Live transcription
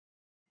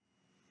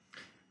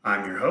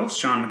I'm your host,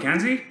 Sean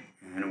MacKenzie,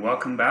 and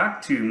welcome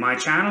back to my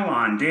channel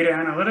on data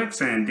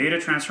analytics and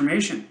data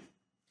transformation.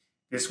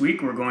 This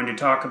week we're going to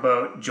talk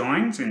about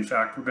joins. In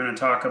fact, we're going to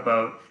talk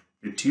about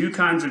the two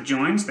kinds of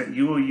joins that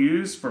you will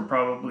use for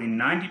probably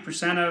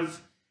 90%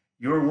 of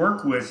your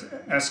work with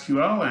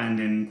SQL and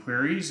in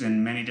queries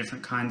and many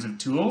different kinds of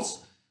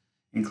tools,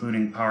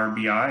 including Power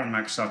BI and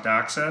Microsoft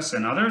Access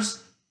and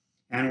others.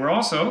 And we're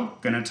also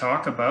going to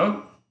talk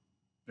about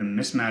the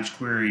mismatch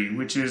query,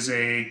 which is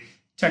a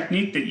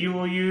technique that you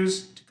will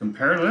use to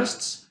compare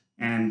lists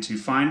and to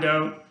find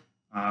out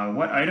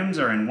what items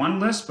are in one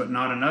list but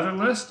not another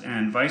list,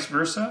 and vice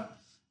versa.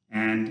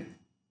 And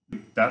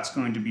that's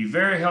going to be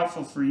very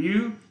helpful for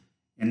you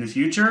in the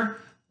future.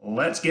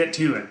 Let's get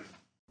to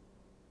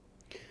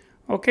it.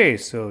 Okay,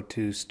 so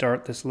to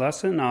start this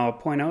lesson, I'll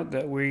point out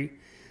that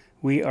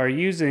we are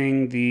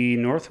using the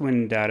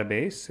Northwind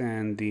database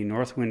and the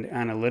Northwind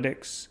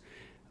Analytics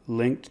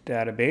linked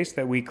database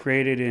that we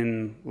created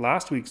in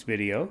last week's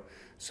video.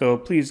 So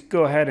please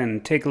go ahead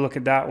and take a look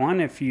at that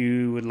one if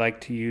you would like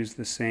to use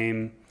the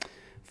same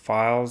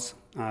files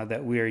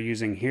that we are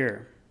using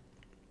here.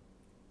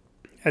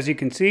 As you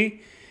can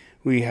see,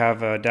 we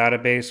have a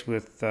database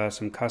with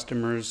some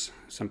customers,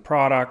 some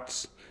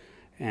products,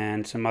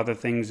 and some other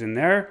things in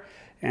there.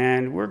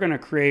 And we're going to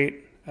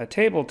create a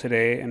table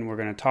today, and we're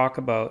going to talk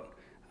about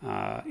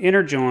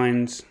inner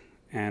joins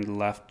and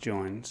left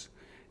joins.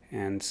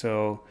 And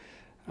so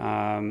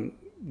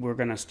we're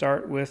going to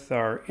start with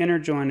our inner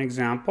join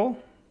example.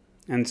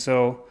 And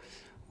so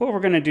what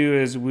we're going to do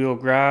is we'll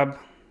grab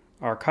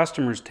our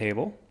customers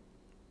table.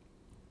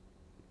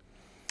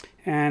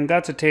 And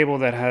that's a table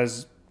that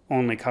has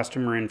only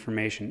customer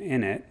information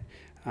in it,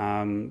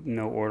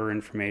 no order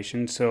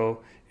information.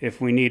 So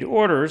if we need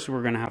orders,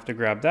 we're going to have to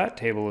grab that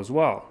table as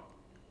well.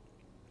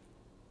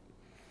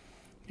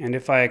 And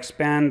if I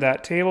expand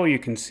that table, you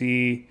can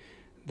see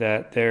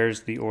that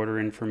there's the order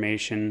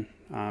information.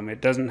 It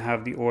doesn't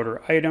have the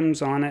order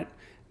items on it,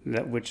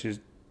 which is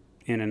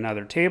in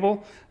another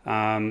table,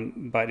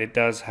 but it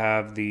does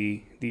have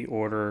the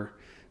order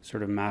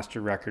sort of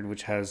master record,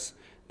 which has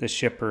the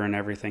shipper and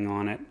everything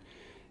on it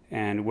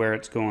and where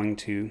it's going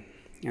to.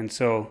 And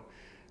so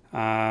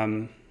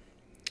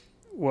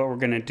what we're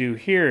going to do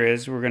here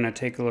is we're going to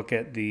take a look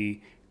at the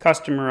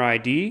customer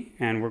ID,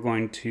 and we're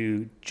going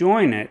to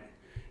join it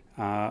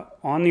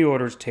on the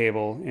orders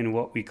table in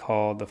what we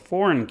call the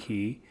foreign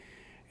key,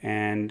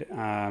 and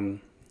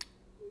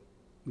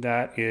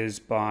that is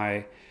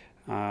by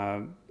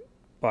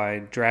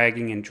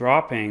dragging and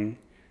dropping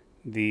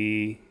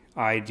the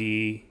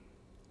ID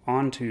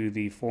onto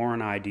the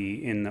foreign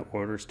ID in the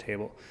orders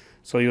table.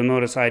 So you'll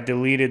notice I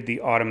deleted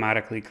the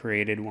automatically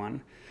created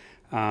one,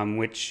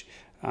 which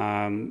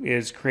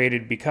is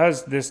created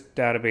because this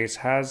database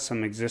has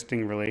some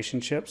existing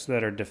relationships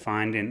that are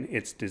defined in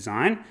its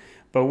design,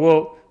 but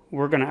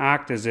we're going to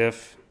act as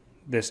if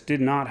this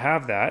did not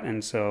have that,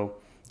 and so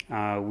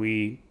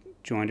we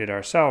joined it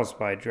ourselves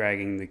by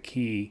dragging the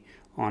key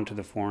onto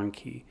the foreign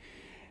key.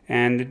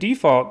 And the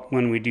default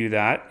when we do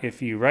that,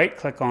 if you right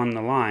click on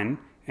the line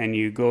and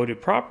you go to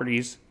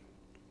properties,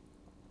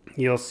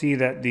 you'll see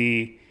that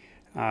the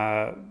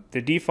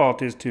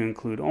default is to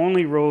include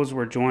only rows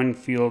where join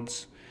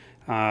fields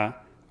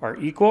are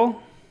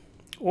equal,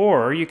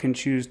 or you can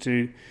choose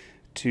to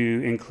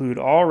include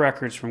all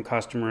records from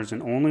customers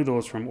and only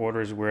those from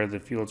orders where the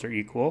fields are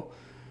equal,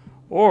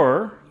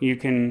 or you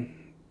can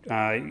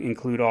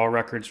include all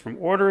records from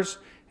orders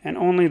and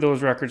only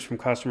those records from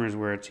customers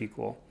where it's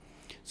equal.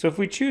 So if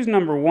we choose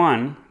number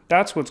one,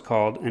 that's what's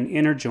called an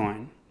inner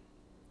join.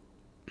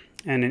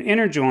 And an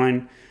inner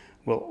join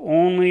will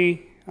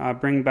only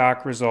bring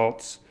back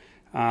results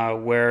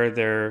where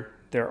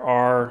there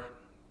are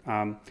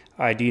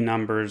ID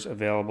numbers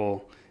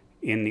available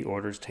in the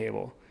orders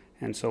table.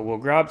 And so we'll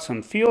grab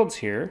some fields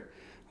here.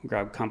 We'll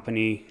grab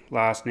company,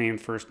 last name,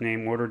 first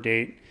name, order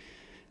date,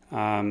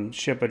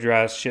 ship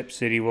address, ship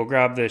city. We'll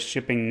grab the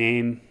shipping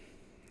name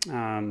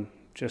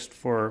just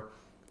for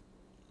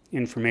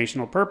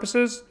informational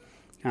purposes,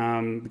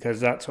 because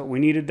that's what we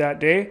needed that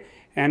day.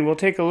 And we'll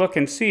take a look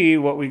and see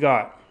what we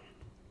got.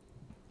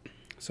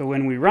 So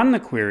when we run the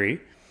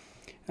query,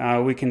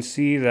 we can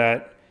see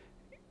that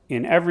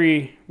in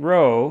every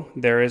row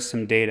there is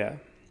some data.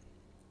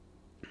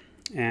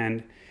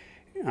 And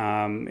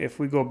if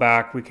we go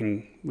back, we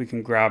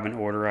can grab an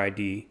order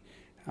ID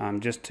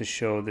just to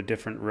show the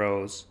different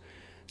rows.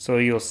 So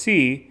you'll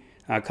see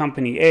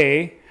company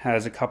A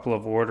has a couple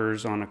of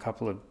orders on a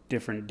couple of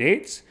different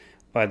dates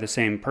by the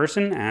same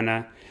person,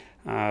 Anna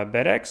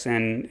Bedex,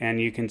 and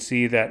you can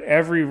see that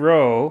every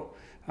row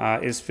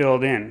is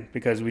filled in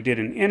because we did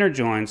an inner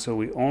join, so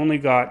we only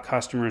got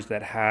customers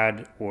that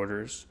had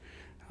orders.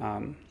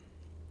 But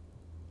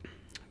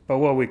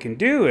what we can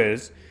do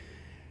is,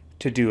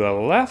 to do a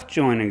left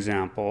join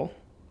example,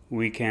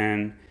 we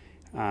can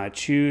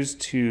choose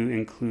to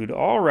include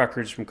all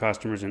records from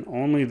customers and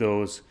only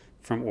those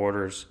from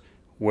orders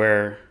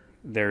where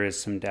there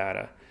is some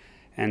data.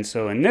 And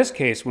so in this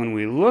case, when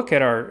we look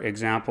at our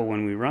example,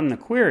 when we run the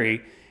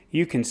query,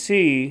 you can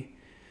see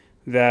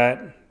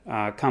that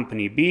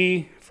company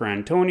B for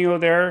Antonio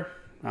there.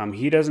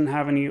 He doesn't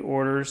have any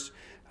orders.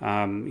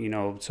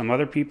 Some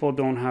other people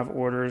don't have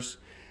orders.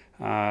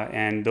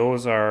 And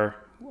those are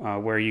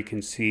where you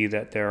can see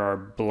that there are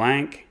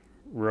blank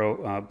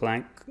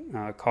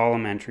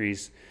column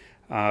entries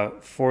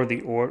for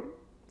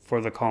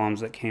the columns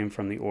that came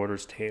from the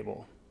orders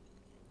table.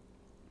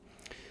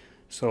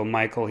 So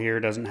Michael here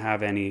doesn't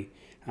have any.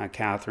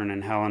 Catherine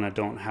and Helena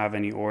don't have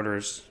any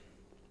orders.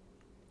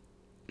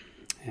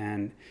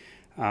 And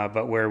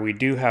but where we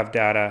do have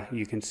data,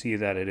 you can see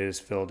that it is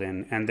filled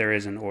in and there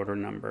is an order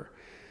number.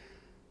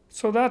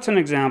 So that's an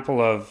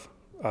example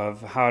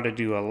of how to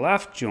do a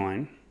left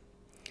join.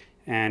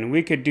 And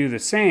we could do the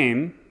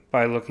same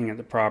by looking at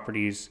the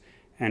properties,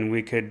 and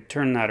we could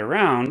turn that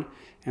around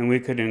and we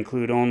could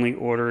include only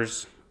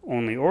orders,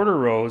 only order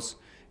rows,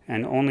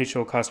 and only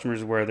show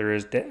customers where there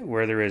is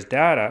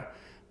data.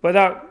 But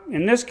that,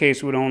 in this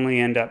case, would only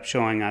end up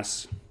showing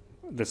us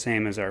the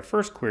same as our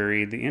first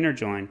query, the inner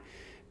join,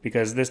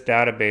 because this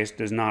database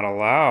does not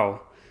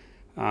allow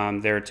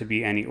there to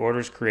be any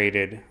orders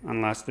created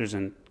unless there's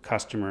a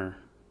customer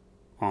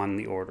on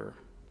the order.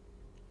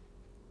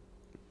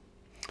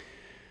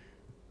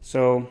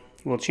 So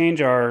we'll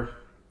change our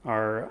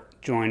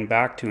join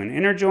back to an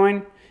inner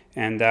join,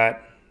 and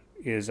that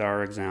is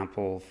our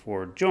example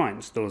for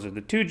joins. Those are the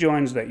two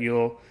joins that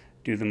you'll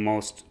do the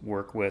most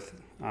work with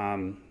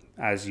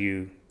as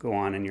you go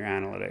on in your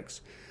analytics.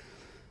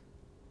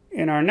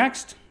 In our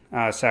next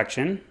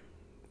section,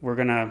 we're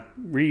going to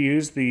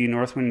reuse the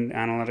Northwind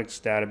Analytics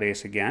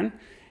database again.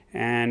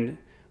 And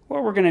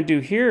what we're going to do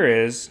here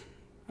is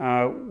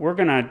we're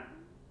going to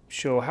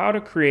show how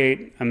to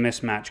create a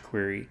mismatch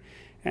query.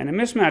 And a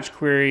mismatch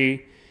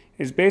query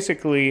is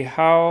basically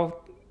how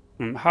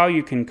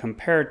you can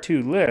compare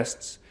two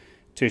lists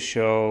to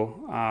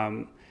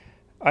show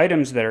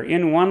items that are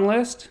in one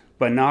list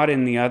but not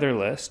in the other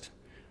list,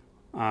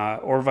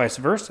 or vice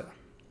versa.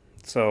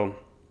 So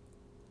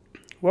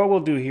what we'll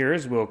do here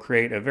is we'll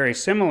create a very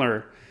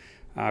similar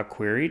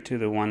query to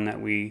the one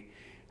that we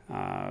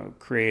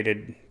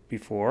created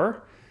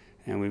before.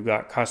 And we've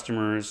got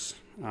customers,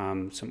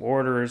 some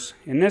orders.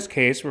 In this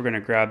case, we're going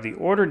to grab the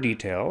order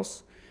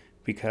details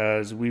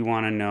because we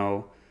want to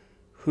know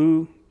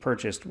who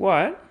purchased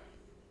what.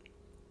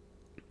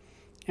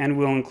 And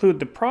we'll include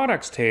the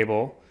products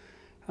table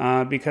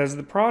because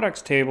the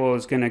products table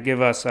is going to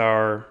give us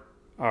our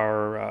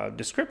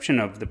description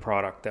of the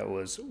product that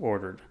was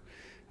ordered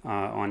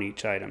on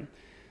each item.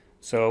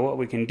 So what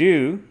we can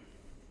do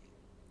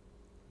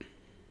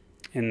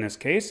in this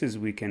case is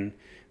we can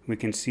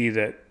see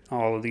that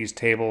all of these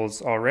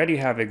tables already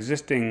have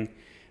existing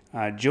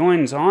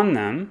joins on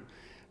them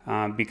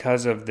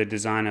because of the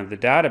design of the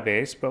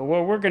database. But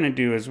what we're going to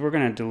do is we're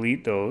going to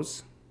delete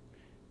those,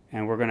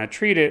 and we're going to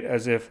treat it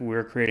as if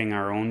we're creating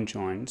our own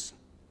joins.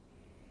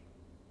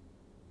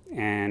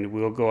 And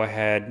we'll go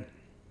ahead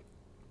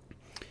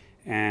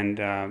and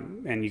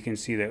you can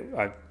see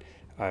that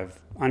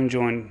I've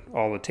unjoined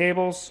all the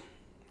tables.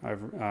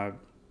 I've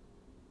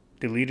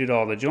deleted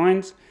all the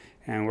joins,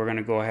 and we're going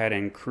to go ahead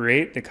and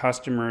create the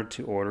customer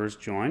to orders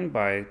join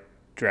by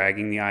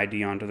dragging the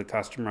ID onto the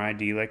customer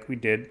ID like we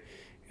did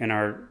in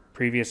our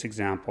previous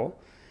example.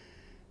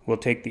 We'll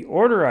take the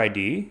order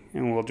ID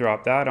and we'll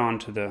drop that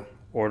onto the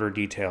order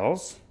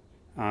details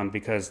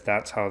because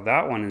that's how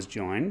that one is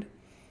joined.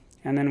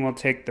 And then we'll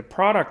take the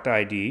product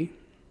ID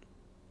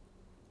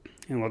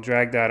and we'll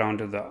drag that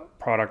onto the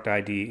product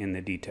ID in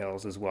the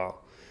details as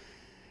well.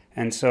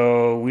 And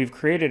so we've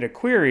created a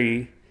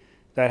query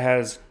that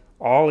has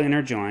all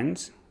inner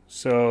joins.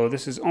 So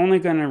this is only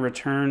going to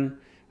return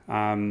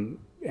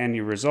any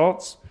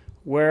results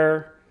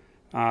where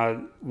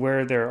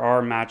there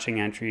are matching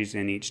entries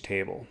in each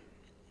table.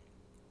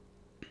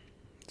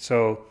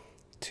 So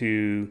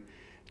to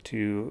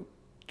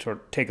sort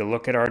of take a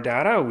look at our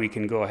data, we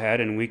can go ahead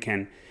and we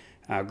can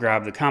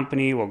grab the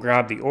company, we'll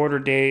grab the order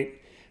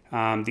date,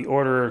 the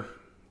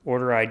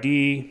order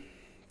ID,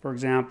 for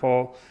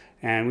example,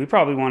 and we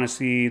probably want to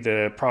see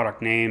the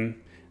product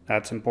name.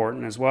 That's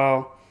important as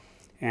well.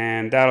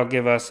 And that'll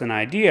give us an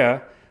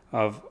idea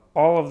of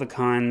all of the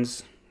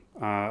kinds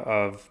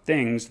of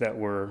things that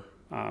were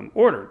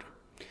ordered.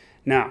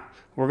 Now,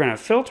 we're going to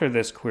filter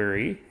this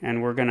query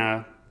and we're going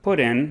to put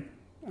in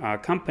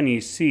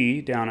company C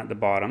down at the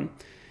bottom,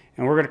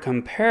 and we're going to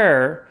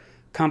compare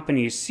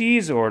company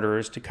C's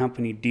orders to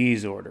company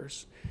D's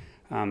orders.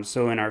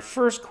 So in our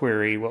first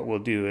query, what we'll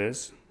do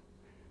is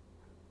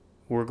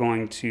we're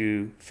going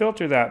to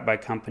filter that by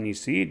company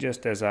C,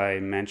 just as I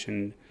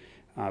mentioned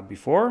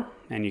before.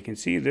 And you can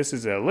see this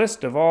is a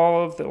list of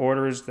all of the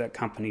orders that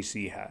company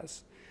C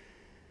has.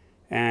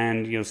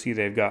 And you'll see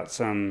they've got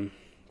some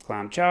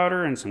clam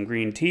chowder and some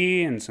green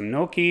tea and some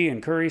gnocchi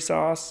and curry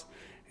sauce.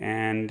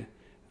 And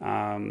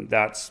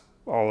that's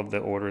all of the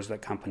orders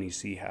that company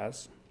C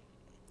has.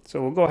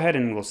 So we'll go ahead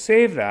and we'll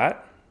save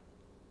that.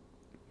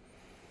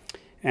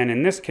 And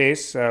in this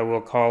case,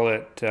 we'll call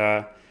it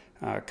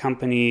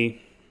company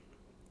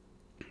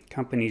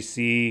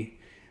C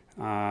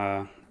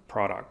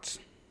products.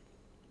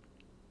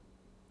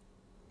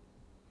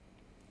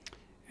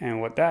 And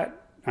what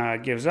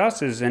that gives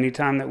us is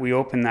anytime that we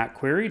open that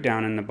query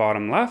down in the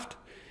bottom left,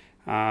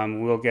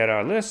 we'll get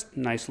our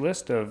nice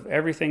list of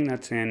everything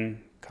that's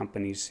in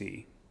company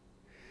C.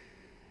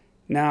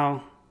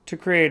 Now, to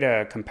create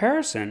a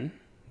comparison,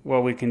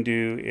 what we can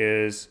do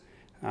is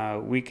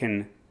we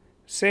can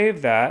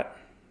save that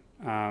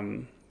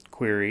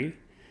query,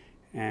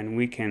 and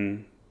we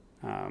can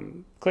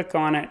click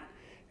on it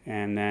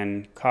and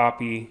then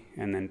copy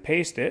and then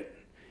paste it,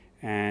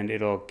 and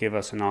it'll give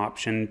us an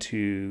option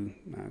to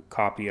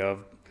copy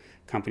of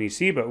company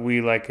C, but we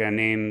like a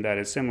name that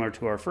is similar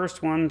to our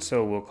first one,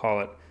 so we'll call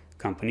it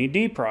company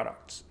D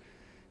products,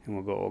 and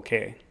we'll go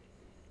OK.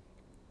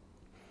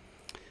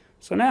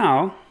 So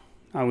now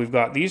we've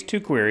got these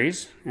two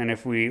queries, and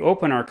if we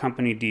open our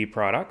company D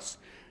products,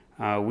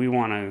 we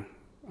want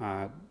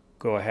to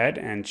go ahead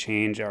and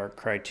change our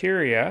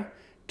criteria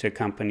to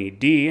company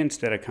D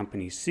instead of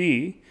company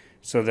C,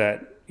 so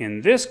that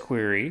in this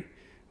query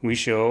we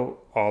show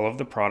all of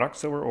the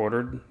products that were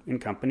ordered in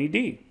company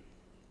D.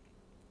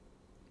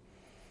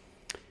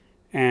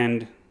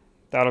 And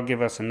that'll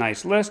give us a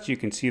nice list. You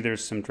can see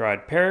there's some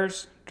dried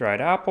pears,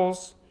 dried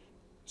apples,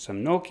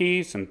 some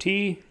gnocchi, some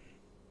tea,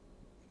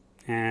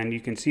 and you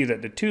can see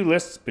that the two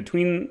lists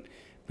between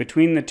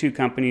the two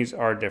companies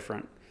are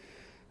different.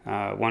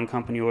 One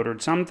company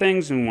ordered some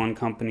things and one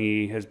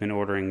company has been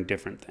ordering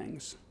different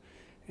things.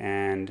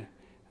 And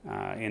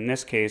in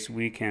this case,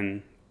 we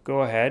can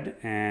go ahead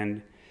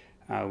and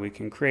we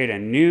can create a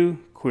new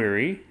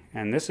query,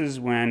 and this is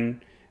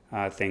when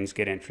things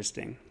get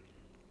interesting.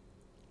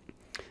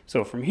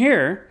 So from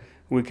here,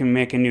 we can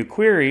make a new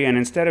query, and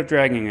instead of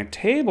dragging a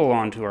table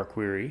onto our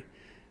query,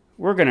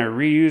 we're going to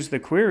reuse the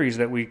queries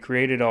that we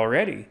created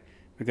already,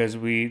 because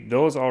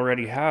those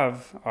already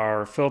have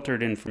our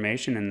filtered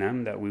information in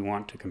them that we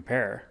want to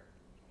compare.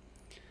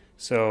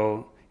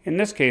 So in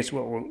this case,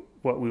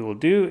 what we will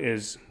do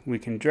is we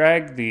can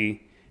drag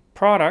the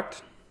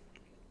product,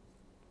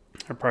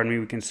 or pardon me,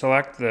 we can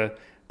select the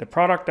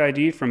product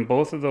ID from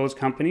both of those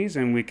companies,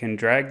 and we can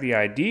drag the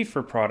ID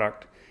for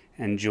product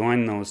and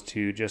join those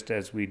two just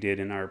as we did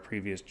in our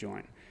previous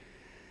join.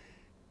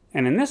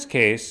 And in this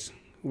case,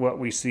 what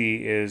we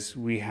see is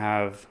we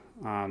have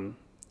an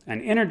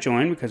inner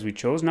join because we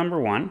chose number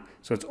one,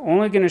 so it's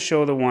only going to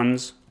show the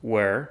ones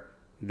where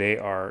they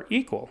are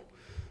equal.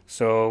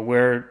 So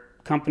where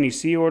company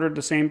C ordered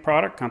the same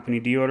product, company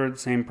D ordered the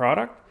same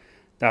product,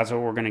 that's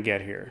what we're going to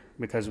get here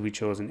because we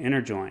chose an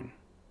inner join.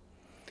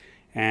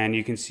 And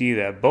you can see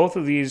that both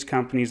of these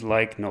companies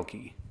like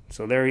gnocchi.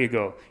 So there you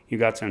go. You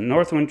got some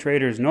Northwind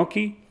Traders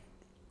gnocchi,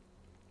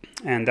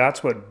 and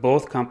that's what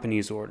both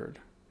companies ordered.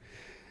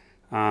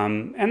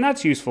 And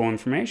that's useful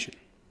information.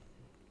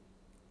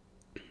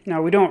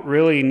 Now, we don't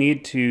really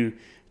need to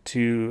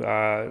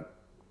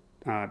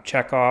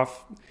check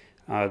off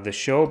the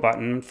show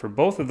button for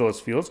both of those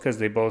fields because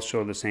they both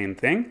show the same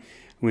thing.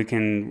 We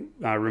can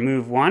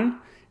remove one,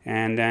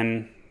 and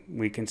then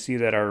we can see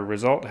that our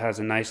result has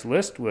a nice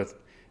list with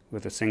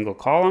a single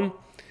column.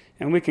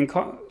 And we can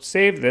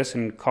save this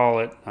and call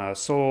it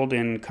sold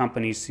in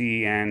company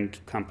C and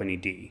company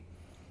D.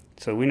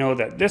 So we know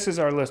that this is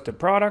our list of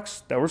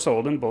products that were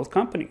sold in both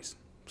companies.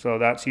 So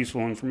that's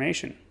useful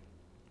information.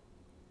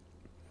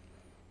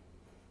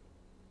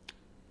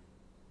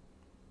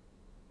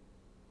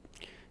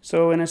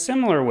 So in a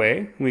similar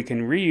way, we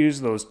can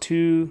reuse those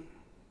two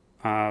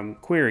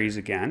queries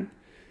again,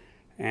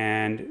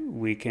 and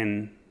we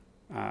can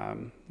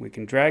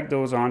drag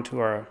those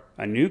onto a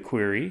new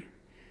query,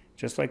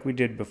 just like we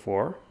did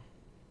before.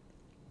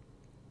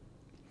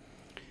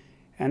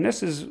 And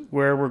this is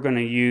where we're going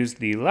to use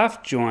the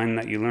left join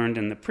that you learned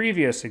in the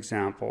previous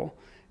example,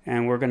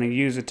 and we're going to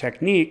use a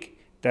technique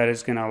that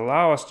is going to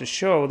allow us to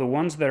show the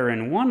ones that are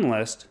in one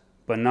list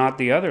but not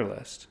the other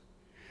list.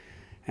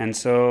 And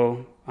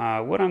so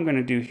what I'm going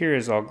to do here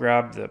is I'll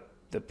grab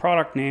the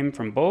product name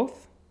from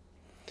both,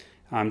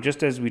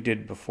 just as we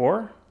did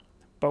before,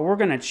 but we're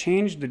going to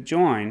change the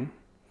join,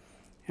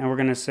 and we're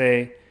going to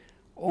say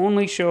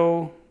only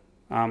show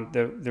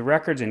the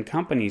records in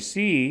company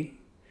C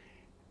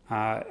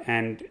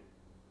and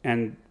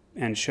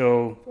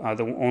show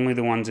only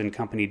the ones in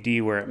company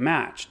D where it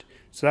matched.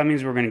 So that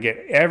means we're going to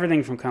get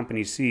everything from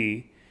company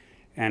C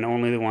and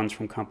only the ones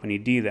from company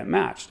D that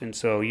matched. And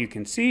so you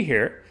can see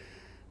here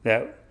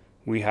that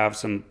we have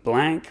some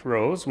blank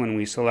rows when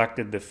we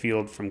selected the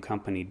field from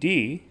company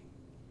D.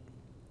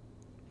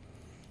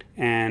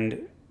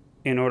 And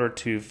in order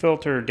to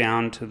filter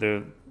down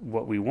to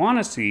what we want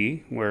to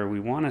see, where we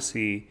want to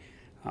see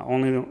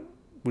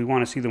we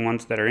want to see the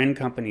ones that are in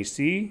company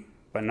C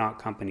but not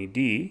company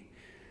D,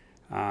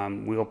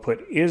 we'll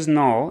put is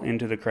null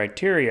into the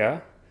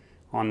criteria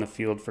on the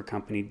field for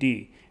company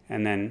D.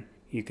 And then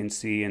you can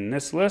see in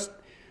this list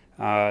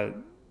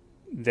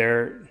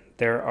there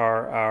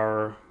are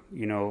our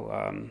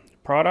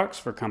products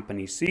for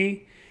company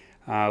C.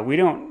 We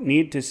don't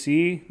need to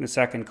see the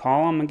second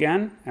column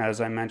again, as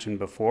I mentioned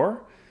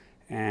before.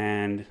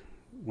 And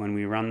when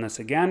we run this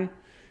again,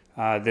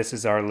 this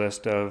is our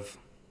list of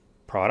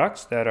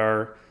products that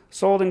are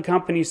sold in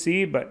company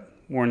C but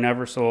were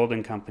never sold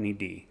in company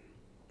D.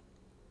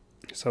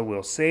 So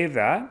we'll save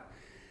that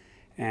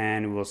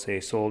and we'll say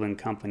sold in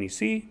company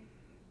C,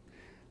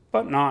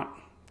 but not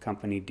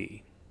company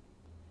D.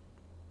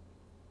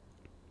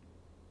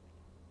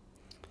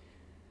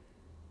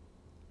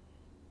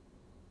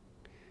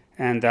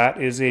 And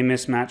that is a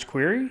mismatch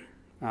query,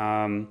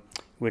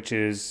 which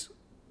is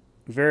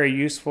very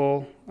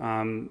useful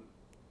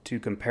to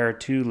compare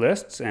two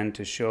lists and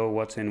to show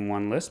what's in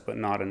one list but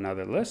not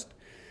another list.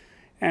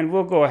 And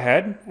we'll go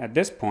ahead at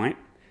this point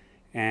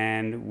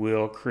and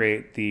we'll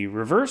create the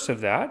reverse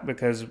of that,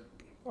 because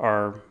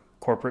our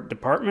corporate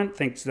department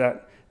thinks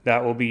that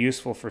that will be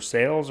useful for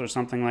sales or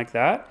something like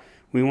that.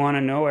 We want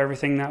to know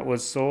everything that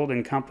was sold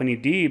in company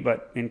D,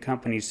 but in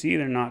company C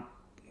they're not,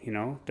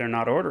 they're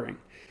not ordering.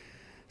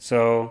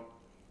 So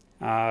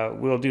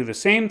we'll do the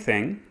same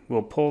thing.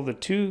 We'll pull the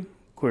two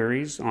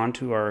queries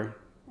onto our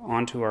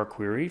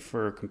query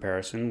for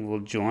comparison.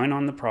 We'll join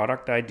on the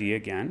product ID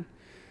again.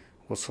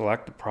 We'll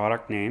select the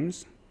product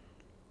names.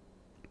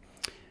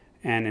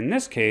 And in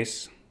this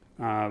case,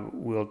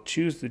 we'll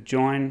choose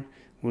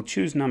we'll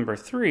choose number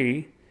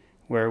 3,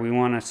 where we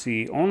want to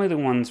see only the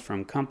ones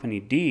from company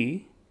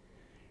D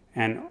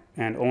and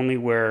only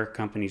where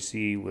company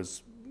C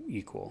was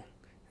equal.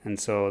 And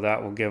so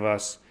that will give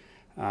us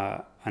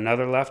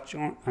another left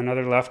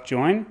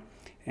join.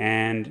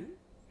 And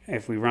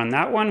if we run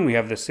that one, we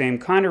have the same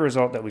kind of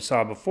result that we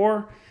saw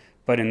before.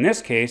 But in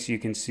this case, you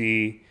can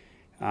see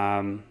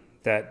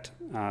that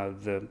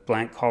the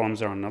blank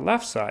columns are on the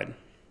left side.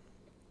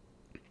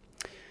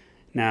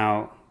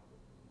 Now,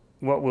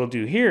 what we'll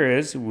do here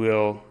is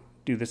we'll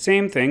do the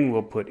same thing.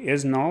 We'll put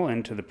is null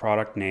into the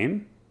product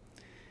name.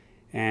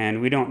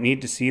 And we don't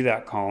need to see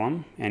that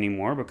column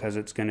anymore because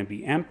it's going to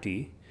be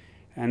empty.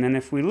 And then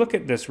if we look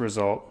at this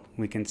result,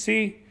 we can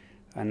see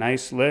a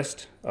nice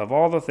list of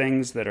all the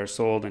things that are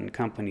sold in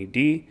company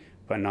D,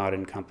 but not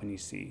in company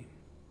C.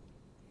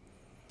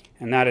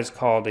 And that is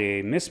called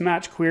a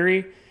mismatch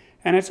query.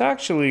 And it's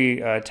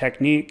actually a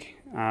technique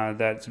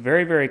that's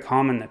very, very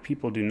common that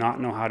people do not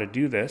know how to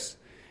do this.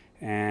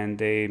 And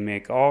they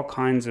make all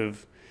kinds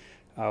of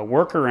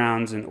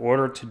workarounds in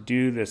order to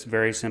do this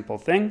very simple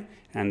thing.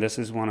 And this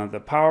is one of the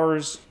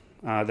powers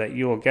that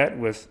you will get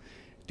with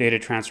data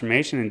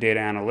transformation and data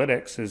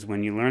analytics, is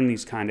when you learn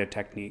these kind of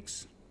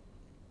techniques.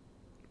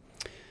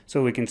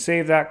 So we can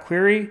save that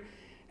query,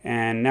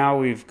 and now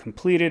we've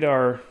completed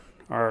our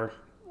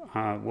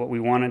what we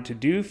wanted to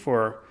do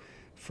for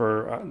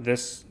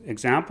this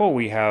example.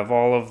 We have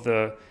all of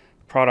the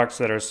products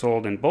that are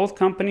sold in both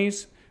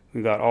companies.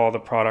 We've got all the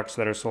products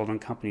that are sold in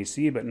company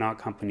C but not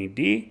company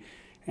D.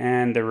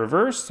 And the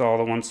reverse, all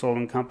the ones sold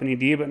in company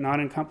D but not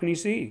in company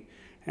C.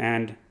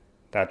 And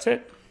that's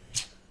it.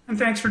 And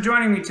thanks for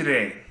joining me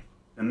today.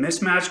 The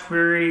mismatch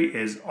query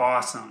is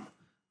awesome.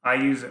 I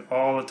use it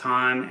all the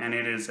time and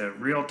it is a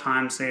real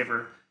time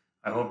saver.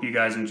 I hope you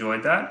guys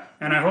enjoyed that.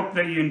 And I hope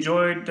that you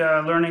enjoyed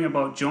learning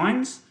about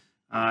joins.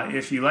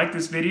 If you like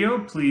this video,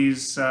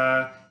 please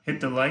hit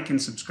the like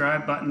and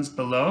subscribe buttons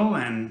below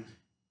and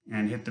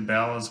hit the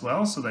bell as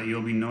well so that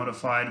you'll be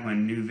notified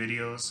when new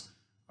videos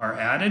are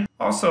added.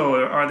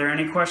 Also, are there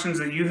any questions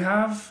that you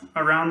have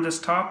around this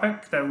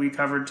topic that we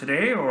covered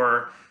today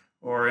or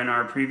in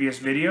our previous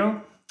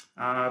video?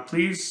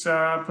 Please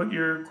put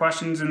your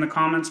questions in the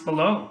comments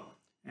below.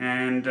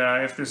 And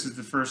if this is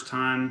the first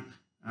time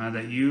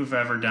that you've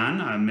ever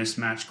done a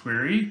mismatch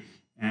query,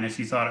 and if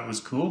you thought it was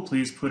cool,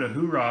 please put a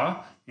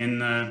hoorah in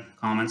the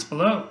comments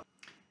below.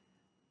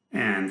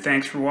 And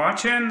thanks for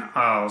watching.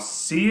 I'll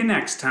see you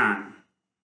next time.